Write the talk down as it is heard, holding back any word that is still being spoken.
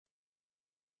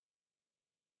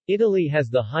Italy has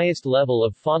the highest level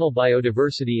of faunal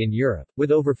biodiversity in Europe, with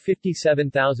over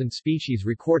 57,000 species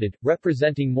recorded,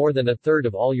 representing more than a third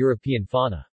of all European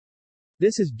fauna.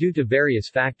 This is due to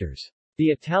various factors. The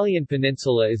Italian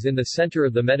peninsula is in the center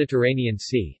of the Mediterranean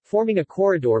Sea, forming a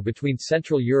corridor between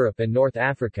Central Europe and North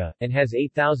Africa, and has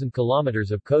 8,000 kilometers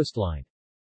of coastline.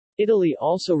 Italy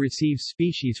also receives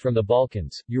species from the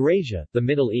Balkans, Eurasia, the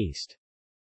Middle East.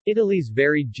 Italy's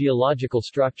varied geological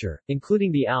structure,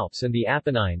 including the Alps and the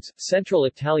Apennines, central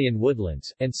Italian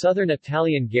woodlands, and southern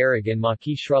Italian garrigue and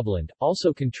maquis shrubland,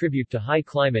 also contribute to high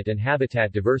climate and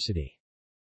habitat diversity.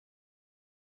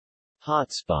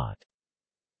 Hotspot.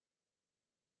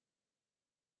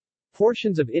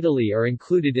 Portions of Italy are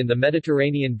included in the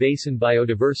Mediterranean Basin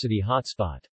Biodiversity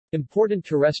Hotspot. Important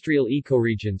terrestrial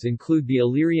ecoregions include the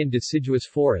Illyrian deciduous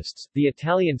forests, the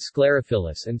Italian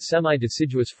sclerophyllous and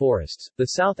semi-deciduous forests, the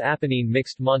South Apennine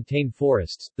mixed montane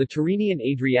forests, the Tyrrhenian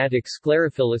Adriatic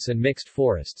sclerophyllous and mixed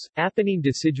forests, Apennine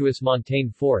deciduous montane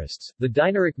forests, the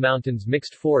Dinaric Mountains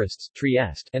mixed forests,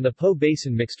 Trieste, and the Po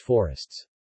Basin mixed forests.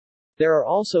 There are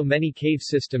also many cave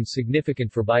systems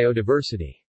significant for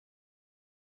biodiversity.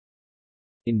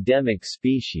 Endemic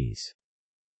species.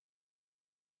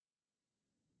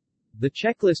 The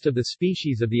checklist of the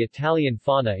species of the Italian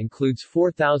fauna includes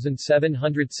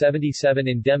 4,777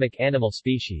 endemic animal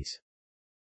species.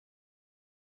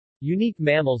 Unique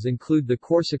mammals include the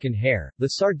Corsican hare, the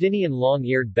Sardinian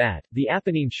long-eared bat, the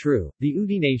Apennine shrew, the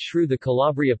Udine shrew, the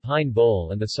Calabria pine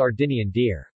vole, and the Sardinian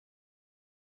deer.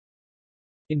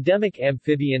 Endemic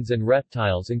amphibians and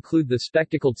reptiles include the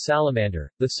spectacled salamander,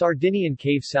 the Sardinian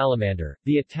cave salamander,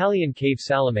 the Italian cave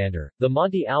salamander, the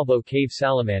Monte Albo cave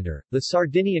salamander, the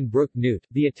Sardinian brook newt,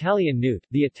 the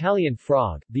Italian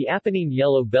frog, the Apennine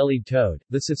yellow-bellied toad,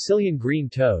 the Sicilian green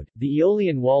toad, the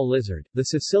Aeolian wall lizard, the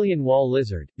Sicilian wall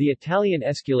lizard, the Italian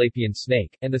Aesculapian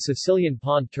snake, and the Sicilian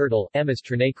pond turtle, Emys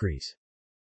trinacris.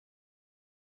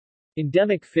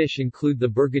 Endemic fish include the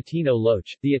Bergatino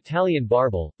loach, the Italian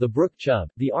barbel, the brook chub,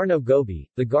 the Arno goby,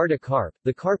 the Garda carp,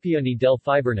 the Carpione del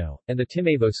Fiberno, and the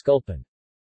Timevo sculpin.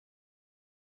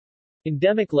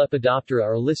 Endemic Lepidoptera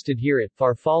are listed here at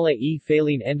Farfalle e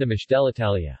Faline endemiche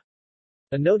dell'Italia.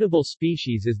 A notable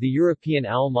species is the European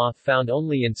owl moth found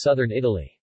only in southern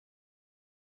Italy.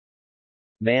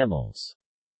 Mammals.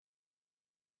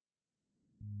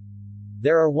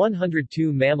 There are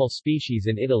 102 mammal species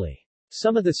in Italy.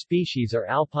 Some of the species are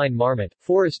alpine marmot,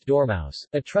 forest dormouse,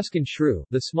 Etruscan shrew,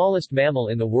 the smallest mammal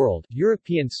in the world,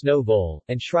 European snow vole,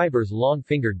 and Schreiber's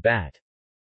long-fingered bat.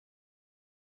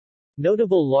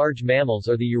 Notable large mammals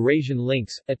are the Eurasian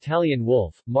lynx, Italian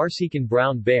wolf, Marsican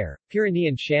brown bear,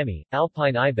 Pyrenean chamois,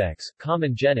 alpine ibex,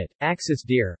 common genet, axis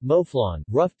deer, mouflon,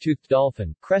 rough-toothed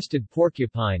dolphin, crested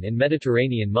porcupine and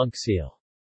Mediterranean monk seal.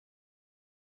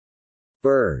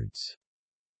 Birds.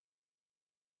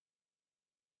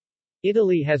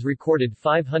 Italy has recorded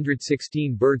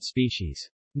 516 bird species.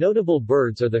 Notable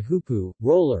birds are the hoopoe,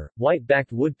 roller,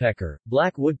 white-backed woodpecker,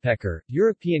 black woodpecker,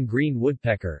 European green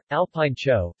woodpecker, alpine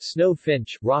chough, snow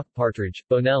finch, rock partridge,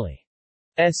 bonelli's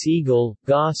eagle,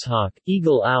 goshawk,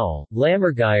 eagle owl,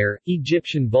 lammergeier,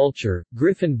 Egyptian vulture,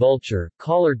 griffon vulture,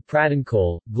 collared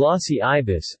pratincoll, glossy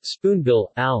ibis,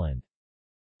 spoonbill, Allen's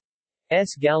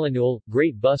gallinule,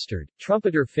 great bustard,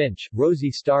 trumpeter finch,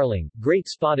 rosy starling, great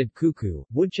spotted cuckoo,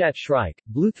 woodchat shrike,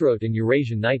 bluethroat and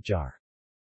Eurasian nightjar.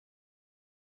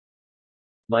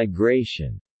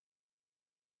 Migration.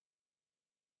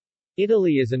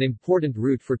 Italy is an important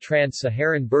route for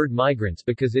trans-Saharan bird migrants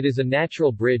because it is a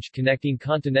natural bridge connecting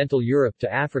continental Europe to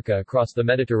Africa across the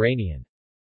Mediterranean.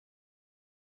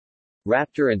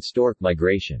 Raptor and stork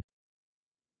migration.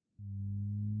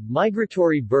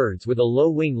 Migratory birds with a low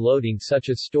wing loading such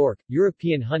as stork,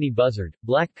 European honey buzzard,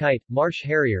 black kite, marsh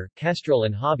harrier, kestrel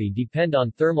and hobby depend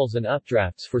on thermals and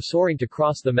updrafts for soaring to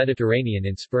cross the Mediterranean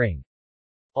in spring.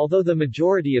 Although the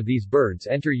majority of these birds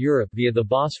enter Europe via the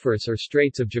Bosphorus or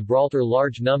Straits of Gibraltar,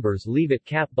 large numbers leave at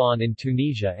Cap Bon in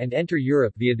Tunisia and enter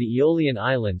Europe via the Aeolian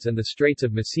Islands and the Straits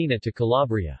of Messina to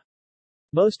Calabria.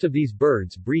 Most of these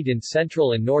birds breed in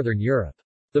Central and Northern Europe.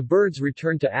 The birds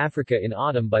return to Africa in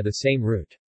autumn by the same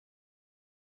route.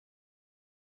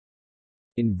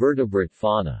 Invertebrate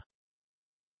fauna.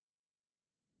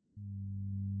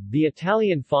 The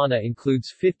Italian fauna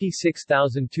includes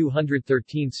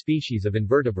 56,213 species of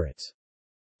invertebrates.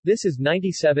 This is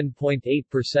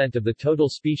 97.8% of the total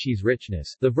species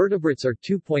richness. The vertebrates are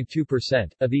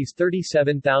 2.2%. Of these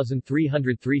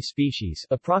 37,303 species,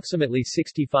 approximately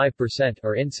 65%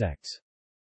 are insects.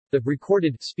 The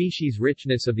recorded species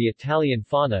richness of the Italian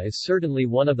fauna is certainly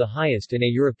one of the highest in a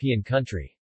European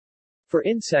country. For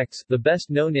insects, the best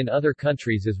known in other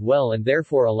countries as well and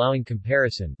therefore allowing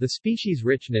comparison, the species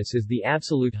richness is the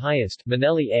absolute highest.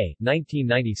 Manelli A.,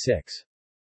 1996.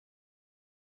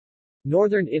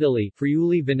 Northern Italy,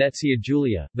 Friuli Venezia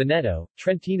Giulia, Veneto,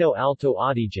 Trentino Alto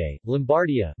Adige,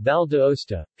 Lombardia, Val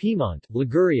d'Aosta, Piedmont,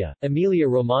 Liguria,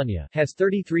 Emilia-Romagna, has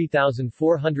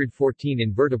 33,414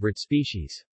 invertebrate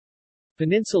species.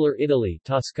 Peninsular Italy,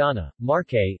 Toscana,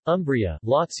 Marche, Umbria,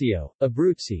 Lazio,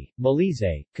 Abruzzi,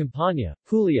 Molise, Campania,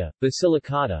 Puglia,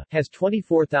 Basilicata, has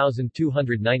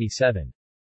 24,297.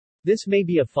 This may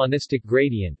be a faunistic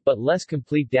gradient, but less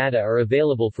complete data are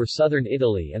available for southern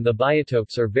Italy and the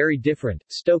biotopes are very different.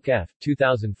 Stoke F.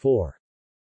 2004.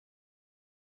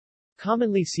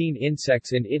 Commonly seen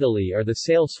insects in Italy are the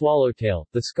sail swallowtail,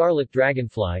 the scarlet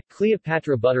dragonfly,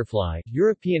 Cleopatra butterfly,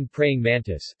 European praying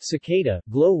mantis, cicada,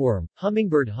 glowworm,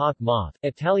 hummingbird hawk moth,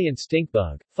 Italian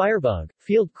stinkbug, firebug,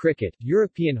 field cricket,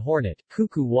 European hornet,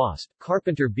 cuckoo wasp,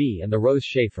 carpenter bee and the rose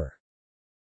chafer.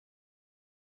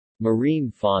 Marine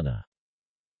fauna.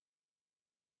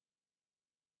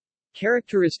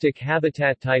 Characteristic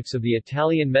habitat types of the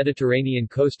Italian Mediterranean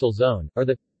coastal zone are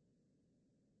the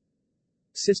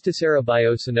Cystocera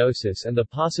biocenosis and the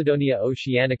Posidonia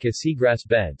oceanica seagrass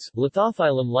beds.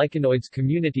 Lithophyllum lichenoids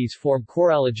communities form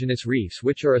coralligenous reefs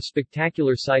which are a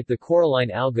spectacular sight. The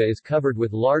coralline alga is covered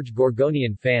with large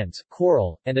gorgonian fans,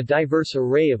 coral, and a diverse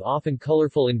array of often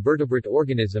colorful invertebrate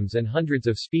organisms and hundreds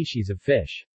of species of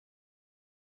fish.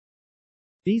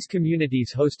 These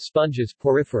communities host sponges,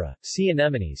 porifera, sea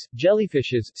anemones,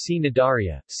 jellyfishes, sea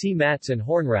cnidaria, sea mats and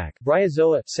hornwrack,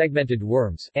 bryozoa, segmented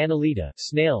worms, annelida,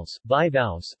 snails,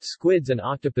 bivalves, squids and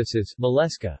octopuses,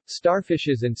 mollusca,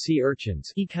 starfishes and sea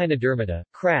urchins, echinodermata,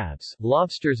 crabs,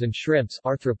 lobsters and shrimps,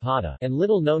 arthropoda, and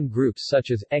little-known groups such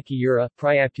as Echiura,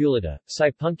 Priapulida,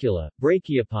 Sipuncula,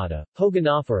 Brachiopoda,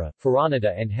 Pogonophora,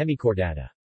 Phoronida and Hemichordata.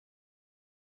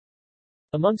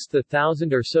 Amongst the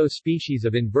 1,000 or so species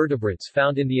of invertebrates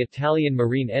found in the Italian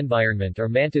marine environment are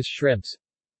mantis shrimps,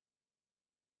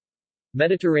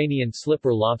 Mediterranean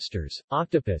slipper lobsters,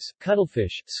 octopus,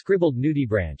 cuttlefish, scribbled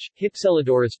nudibranch,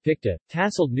 Hypselodorus picta,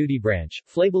 tasseled nudibranch,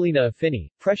 Flabellina affini,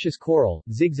 precious coral,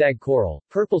 zigzag coral,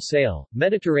 purple sail,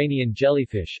 Mediterranean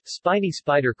jellyfish, spiny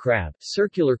spider crab,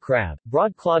 circular crab,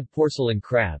 broad-clawed porcelain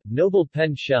crab, noble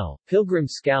pen shell, pilgrim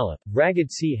scallop,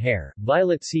 ragged sea hare,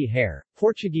 violet sea hare,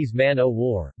 Portuguese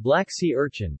man-o'-war, black sea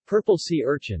urchin, purple sea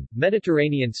urchin,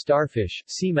 Mediterranean starfish,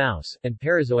 sea mouse, and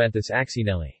Parazoanthus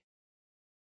axinelli.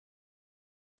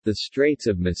 The Straits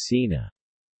of Messina.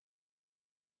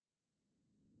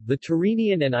 The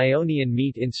Tyrrhenian and Ionian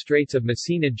meet in Straits of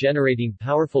Messina, generating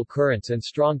powerful currents and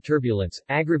strong turbulence,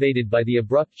 aggravated by the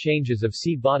abrupt changes of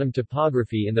sea bottom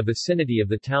topography in the vicinity of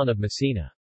the town of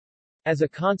Messina. As a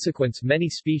consequence, many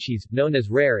species, known as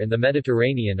rare in the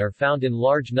Mediterranean, are found in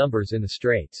large numbers in the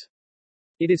straits.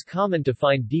 It is common to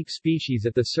find deep species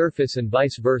at the surface and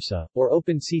vice versa, or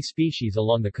open sea species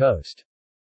along the coast.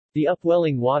 The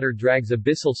upwelling water drags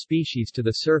abyssal species to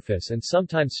the surface and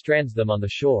sometimes strands them on the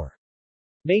shore.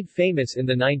 Made famous in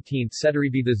the 19th century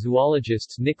by the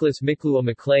zoologists Nicholas Mikluo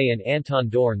Maclay and Anton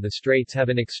Dorn, the straits have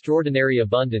an extraordinary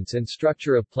abundance and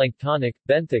structure of planktonic,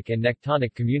 benthic and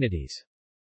nectonic communities.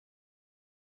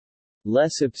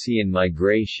 Lesopsian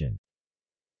migration.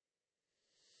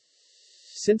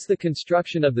 Since the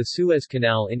construction of the Suez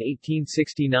Canal in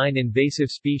 1869,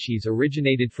 invasive species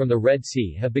originated from the Red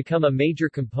Sea have become a major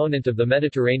component of the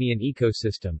Mediterranean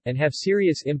ecosystem, and have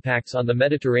serious impacts on the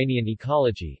Mediterranean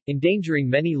ecology, endangering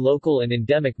many local and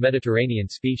endemic Mediterranean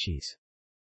species.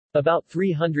 About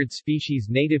 300 species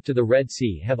native to the Red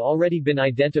Sea have already been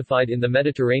identified in the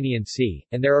Mediterranean Sea,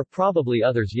 and there are probably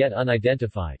others yet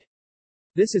unidentified.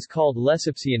 This is called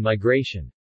Lesopsian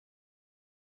migration.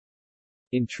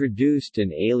 Introduced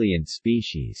and alien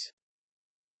species.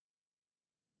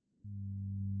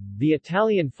 The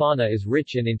Italian fauna is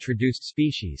rich in introduced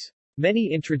species.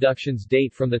 Many introductions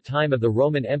date from the time of the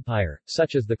Roman Empire,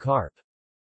 such as the carp.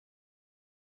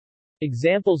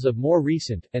 Examples of more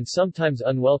recent, and sometimes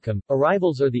unwelcome,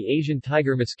 arrivals are the Asian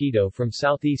tiger mosquito from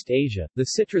Southeast Asia, the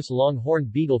citrus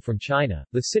long-horned beetle from China,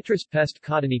 the citrus pest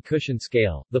cottony cushion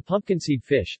scale, the pumpkinseed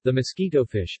fish, the mosquito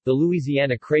fish, the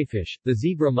Louisiana crayfish, the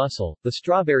zebra mussel, the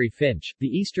strawberry finch, the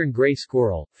eastern gray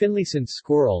squirrel, Finlayson's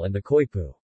squirrel and the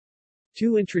coypu.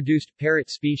 Two introduced parrot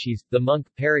species, the monk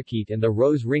parakeet and the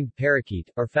rose-ringed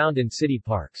parakeet, are found in city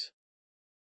parks.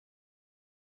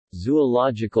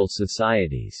 Zoological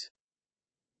societies.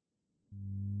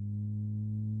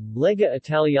 Lega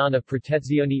Italiana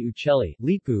Protezione Uccelli,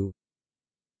 Lipu.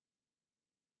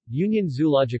 Union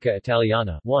Zoologica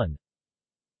Italiana 1.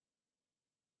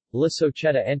 La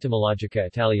Società Entomologica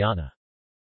Italiana.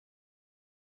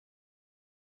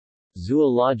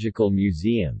 Zoological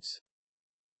museums.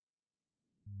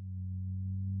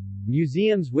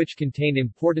 Museums which contain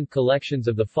important collections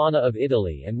of the fauna of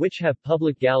Italy and which have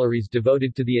public galleries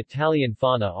devoted to the Italian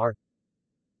fauna are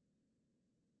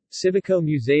Civico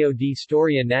Museo di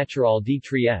Storia Naturale di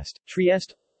Trieste,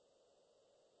 Trieste.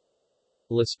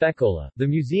 La Specola, the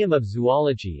Museum of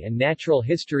Zoology and Natural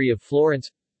History of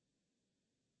Florence.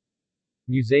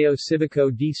 Museo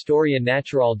Civico di Storia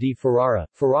Naturale di Ferrara,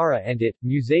 Ferrara and it,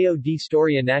 Museo di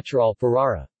Storia Naturale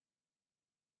Ferrara.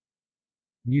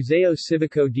 Museo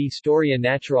Civico di Storia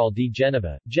Naturale di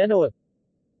Genova, Genoa.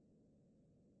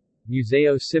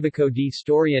 Museo Civico di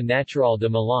Storia Naturale di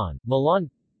Milan, Milan.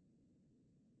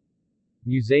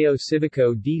 Museo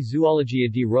Civico di Zoologia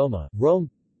di Roma, Rome.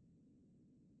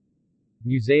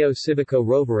 Museo Civico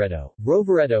Rovereto,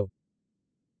 Rovereto.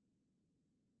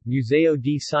 Museo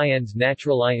di Scienze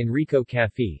Naturali Enrico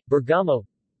Caffi, Bergamo.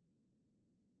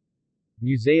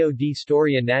 Museo di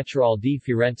Storia Naturale di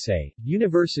Firenze,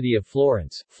 University of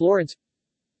Florence, Florence.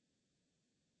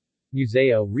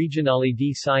 Museo Regionale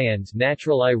di Scienze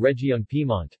Naturali Regione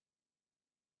Piedmont.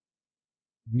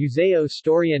 Museo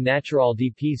Storia Naturale di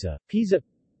Pisa, Pisa.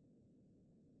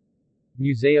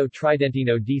 Museo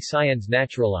Tridentino di Scienze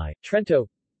Naturali, Trento.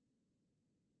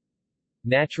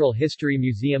 Natural History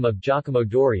Museum of Giacomo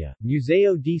Doria,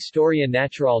 Museo di Storia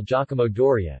Naturale Giacomo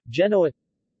Doria, Genoa.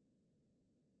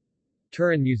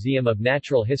 Turin Museum of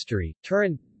Natural History,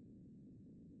 Turin.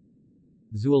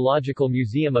 Zoological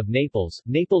Museum of Naples,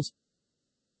 Naples.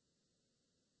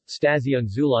 Stazione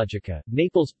Zoologica,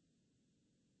 Naples.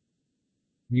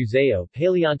 Museo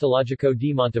Paleontologico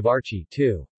di Montevarchi,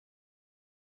 2.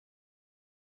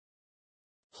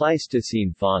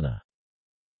 Pleistocene fauna.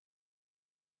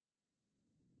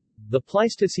 The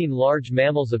Pleistocene large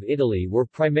mammals of Italy were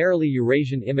primarily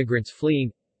Eurasian immigrants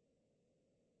fleeing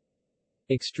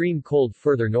extreme cold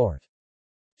further north.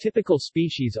 Typical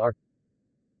species are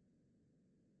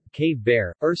cave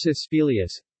bear, Ursus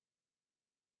speleus,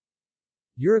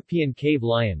 European cave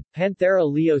lion, Panthera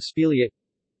leo spelea,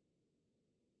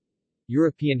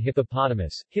 European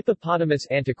hippopotamus, Hippopotamus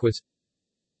antiquus,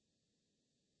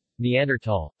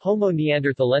 Neanderthal, Homo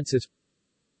neanderthalensis,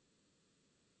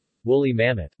 woolly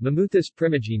mammoth, Mammuthus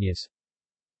primigenius,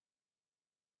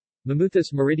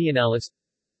 Mammuthus meridionalis,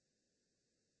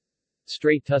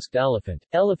 straight-tusked elephant,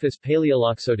 Elephas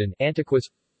paleoloxodon, antiquus,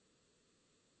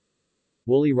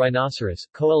 woolly rhinoceros,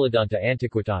 Coelodonta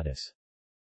antiquitatis.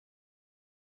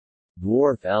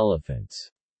 Dwarf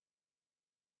elephants.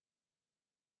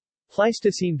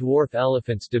 Pleistocene dwarf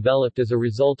elephants developed as a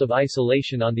result of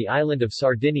isolation on the island of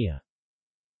Sardinia.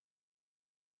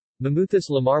 Mammuthus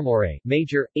lamarmore,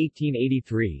 Major,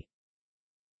 1883.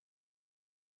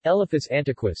 Elephas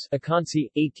antiquus, Aconsi,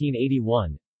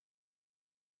 1881.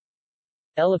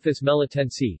 Elephas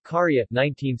melitensi, Caria,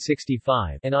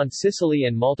 1965, and on Sicily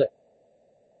and Malta.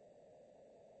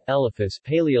 Elephas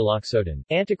paleoloxodon,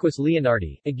 Antiquus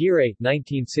leonardi, Aguirre,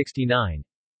 1969.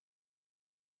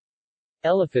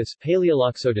 Elephas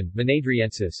paleoloxodon,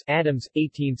 Menadriensis, Adams,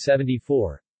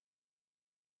 1874.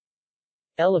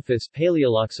 Elephas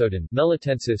paleoloxodon,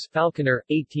 Melitensis, Falconer,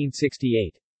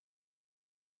 1868.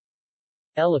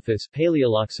 Elephas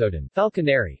paleoloxodon,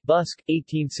 Falconeri, Busk,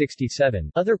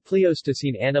 1867. Other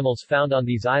Pleistocene animals found on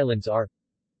these islands are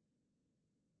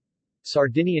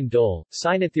Sardinian dhole,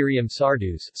 Cynotherium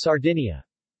sardus, Sardinia.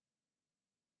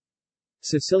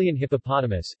 Sicilian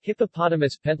hippopotamus,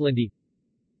 Hippopotamus pentlandi.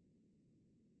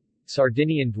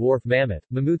 Sardinian dwarf mammoth,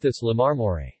 Mammuthus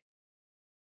lamarmore.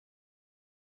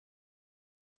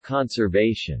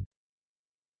 Conservation.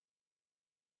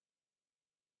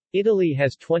 Italy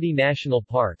has 20 national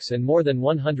parks and more than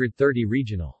 130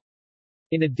 regional.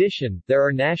 In addition, there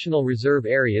are national reserve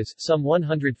areas, some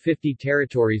 150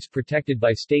 territories protected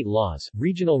by state laws,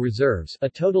 regional reserves, a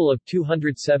total of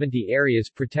 270 areas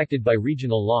protected by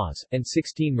regional laws, and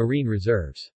 16 marine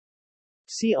reserves.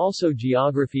 See also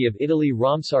Geography of Italy.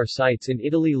 Ramsar sites in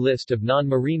Italy. List of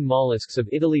non-marine mollusks of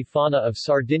Italy. Fauna of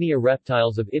Sardinia.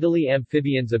 Reptiles of Italy.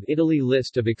 Amphibians of Italy.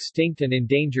 List of extinct and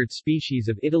endangered species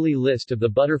of Italy. List of the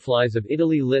butterflies of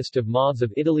Italy. List of moths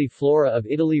of Italy. Flora of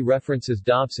Italy. References.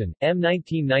 Dobson, M.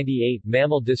 1998.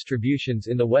 Mammal distributions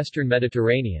in the Western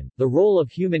Mediterranean. The Role of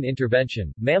Human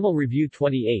Intervention. Mammal Review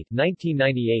 28,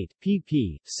 1998,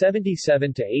 pp.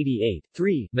 77-88.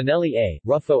 3. Manelli A.,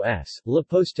 Ruffo S.,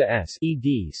 Laposta S., eds.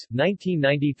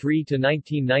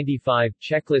 1993-1995.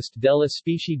 Checklist della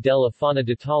specie della fauna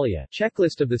d'Italia.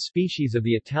 Checklist of the species of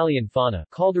the Italian fauna.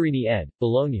 Calderini ed.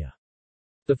 Bologna.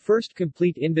 The first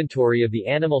complete inventory of the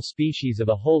animal species of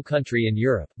a whole country in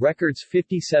Europe, records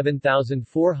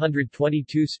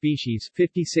 57,422 species,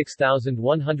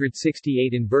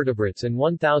 56,168 invertebrates and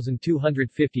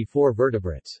 1,254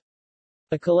 vertebrates.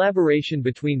 A collaboration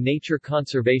between Nature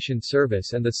Conservation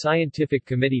Service and the Scientific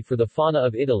Committee for the Fauna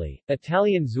of Italy,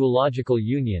 Italian Zoological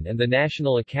Union and the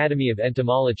National Academy of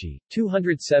Entomology,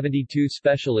 272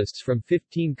 specialists from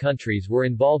 15 countries were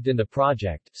involved in the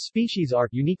project. Species are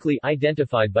uniquely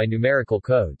identified by numerical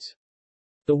codes.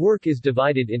 The work is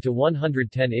divided into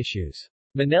 110 issues.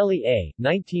 Manelli A.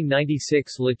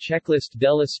 1996 La checklist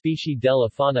della specie della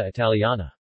fauna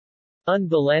italiana. Un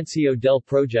bilancio del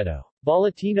progetto.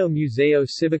 Bollettino Museo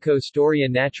Civico Storia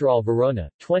Naturale Verona,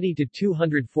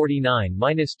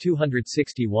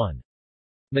 20-249-261.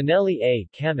 Manelli A.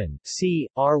 Kemen, C.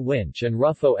 R. Winch and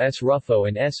Ruffo S. Ruffo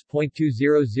and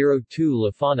S.2002 La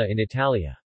Fauna in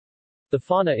Italia. The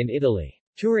Fauna in Italy.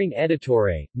 Touring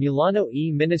Editore, Milano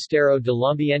e Ministero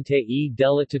dell'Ambiente e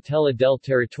della Tutela del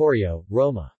Territorio,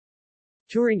 Roma.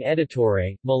 Touring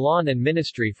Editore, Milan and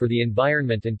Ministry for the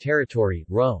Environment and Territory,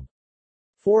 Rome.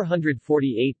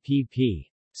 448 pp.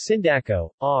 Sindaco,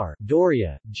 R.,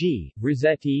 Doria, G.,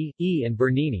 Rossetti, E. and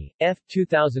Bernini, F.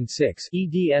 2006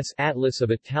 eds Atlas of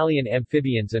Italian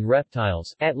Amphibians and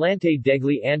Reptiles, Atlante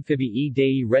degli Anfibi e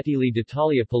dei Rettili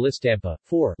d'Italia Polistampa,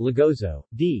 4 Lagozzo,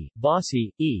 D.,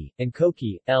 Bossi, E., and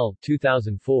Koki, L.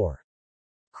 2004.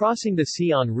 Crossing the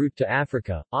Sea en route to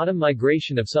Africa, Autumn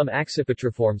migration of some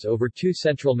accipitriforms over two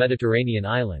central Mediterranean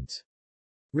islands.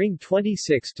 Ring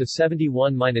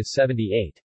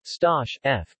 26-71-78. Stosh,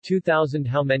 F. 2000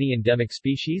 How many endemic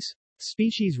species?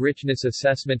 Species Richness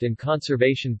Assessment and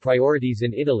Conservation Priorities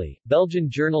in Italy, Belgian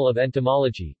Journal of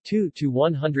Entomology,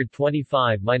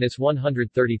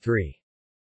 2-125-133.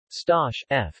 Stosh,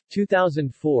 F.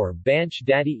 2004 Banch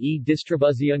dati e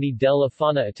distribuzione della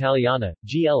fauna italiana,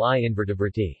 GLI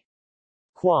Invertebrati.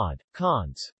 Quad.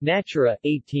 Cons. Natura,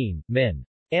 18, Min.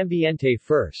 Ambiente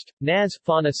First. Nas.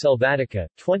 Fauna Selvatica,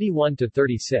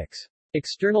 21-36.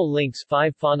 External links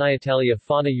 5 Fauna Italia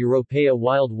Fauna Europea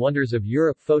Wild Wonders of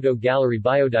Europe Photo Gallery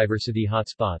Biodiversity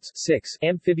Hotspots 6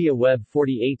 Amphibia Web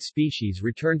 48 species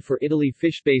returned for Italy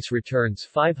Fishbase returns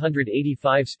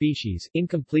 585 species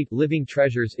Incomplete Living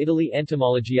Treasures Italy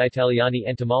Entomologia Italiani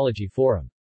Entomology Forum.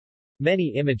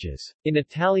 Many images. In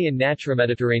Italian Natura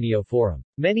Mediterraneo Forum.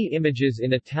 Many images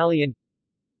in Italian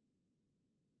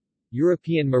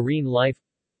European Marine Life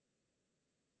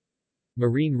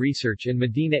Marine Research in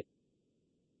Medina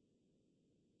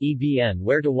EBN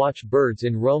Where to Watch Birds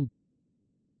in Rome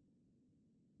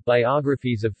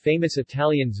Biographies of famous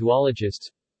Italian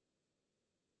zoologists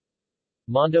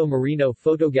Mondo Marino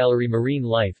Photogallery Marine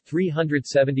Life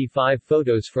 375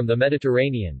 photos from the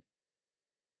Mediterranean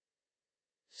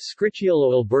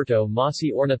Scricciolo Alberto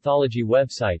Mossi Ornithology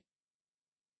website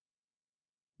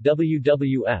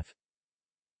WWF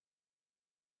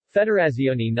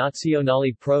Federazione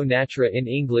Nazionale Pro Natura in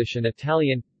English and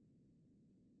Italian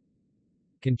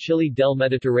Concili del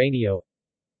Mediterraneo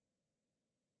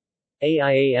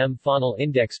AIAM Faunal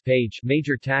Index page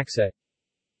Major taxa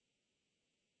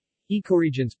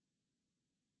Ecoregions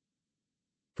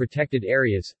Protected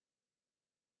areas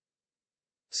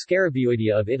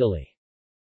Scarabeoidea of Italy